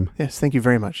awesome. Yes, thank you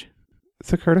very much.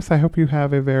 So, Curtis, I hope you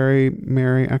have a very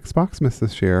Merry Xboxmas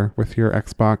this year with your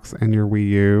Xbox and your Wii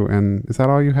U. And is that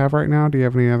all you have right now? Do you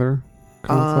have any other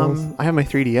consoles? I have my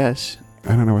 3DS.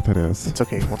 I don't know what that is. It's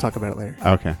okay. We'll talk about it later.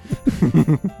 Okay.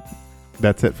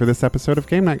 That's it for this episode of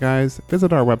Game Night Guys.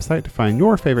 Visit our website to find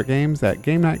your favorite games at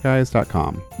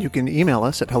GameNightGuys.com. You can email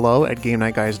us at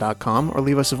hello@GameNightGuys.com or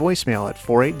leave us a voicemail at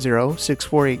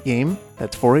 480-648-GAME.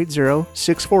 That's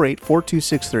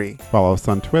 480-648-4263. Follow us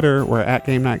on Twitter. We're at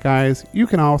Game Night Guys. You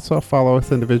can also follow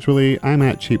us individually. I'm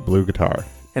at Cheap Blue Guitar.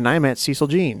 And I'm at Cecil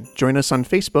Jean. Join us on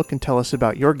Facebook and tell us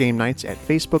about your game nights at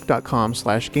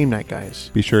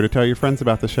facebook.com/GameNightGuys. Be sure to tell your friends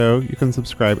about the show. You can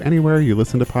subscribe anywhere you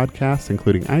listen to podcasts,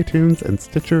 including iTunes and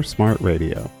Stitcher Smart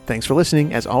Radio. Thanks for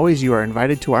listening. As always, you are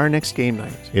invited to our next game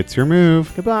night. It's your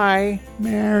move. Goodbye.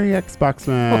 Merry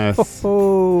Xboxmas. Ho,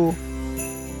 ho, ho.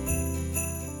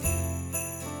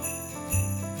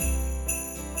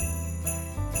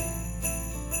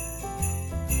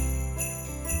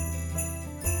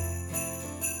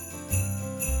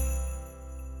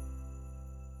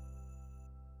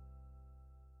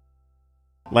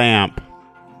 Lamp.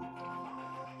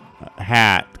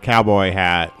 Hat. Cowboy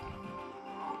hat.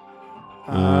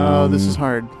 Oh, this is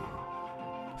hard.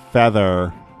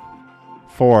 Feather.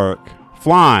 Fork.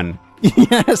 Flan.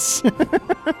 Yes.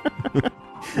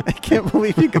 I can't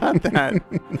believe you got that.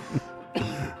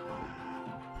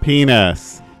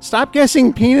 Penis. Stop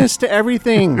guessing penis to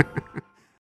everything.